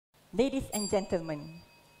Ladies and gentlemen,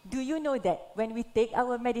 do you know that when we take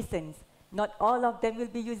our medicines, not all of them will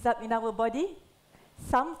be used up in our body?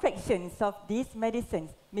 Some fractions of these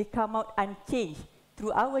medicines may come out unchanged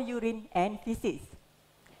through our urine and feces.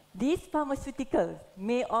 These pharmaceuticals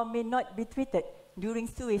may or may not be treated during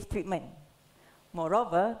sewage treatment.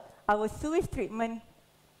 Moreover, our sewage treatment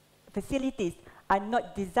facilities are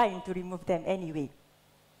not designed to remove them anyway.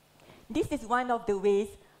 This is one of the ways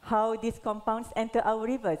how these compounds enter our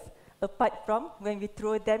rivers, apart from when we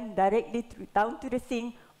throw them directly down to the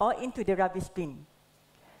sink or into the rubbish bin.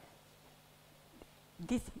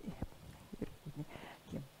 This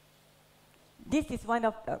is one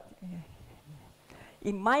of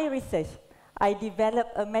in my research, I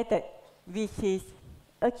developed a method which is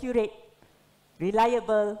accurate,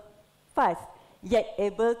 reliable, fast, yet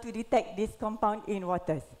able to detect this compound in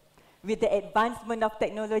waters. With the advancement of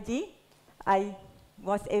technology, I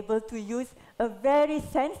was able to use a very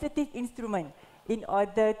sensitive instrument in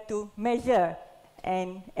order to measure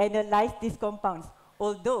and analyze these compounds,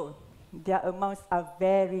 although their amounts are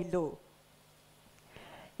very low.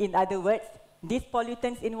 In other words, these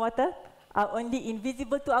pollutants in water are only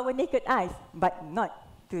invisible to our naked eyes, but not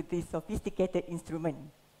to this sophisticated instrument.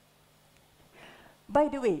 By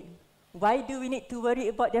the way, why do we need to worry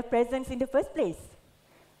about their presence in the first place?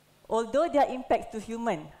 Although their impact to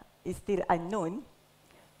humans is still unknown,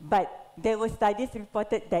 but there were studies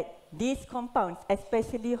reported that these compounds,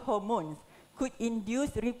 especially hormones, could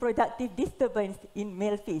induce reproductive disturbance in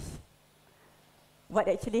male fish. What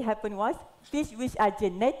actually happened was, fish which are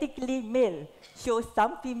genetically male show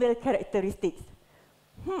some female characteristics.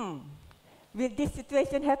 Will this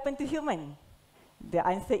situation happen to humans? The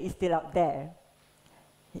answer is still out there.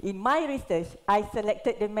 In my research, I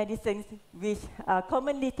selected the medicines which are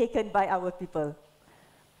commonly taken by our people.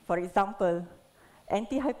 For example,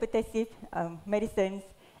 antihypertensive medicines,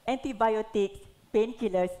 antibiotics,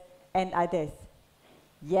 painkillers, and others.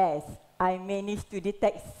 Yes, I managed to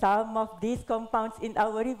detect some of these compounds in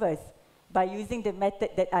our rivers by using the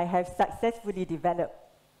method that I have successfully developed.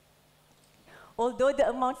 Although the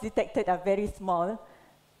amounts detected are very small,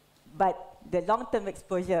 but the long-term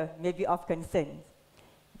exposure may be of concern.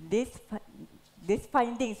 These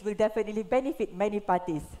findings will definitely benefit many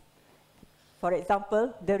parties. For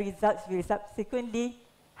example, the results will subsequently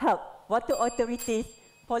help water authorities,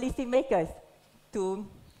 policymakers to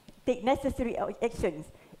take necessary actions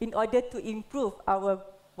in order to improve our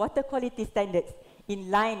water quality standards in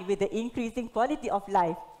line with the increasing quality of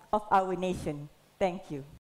life of our nation. Thank you.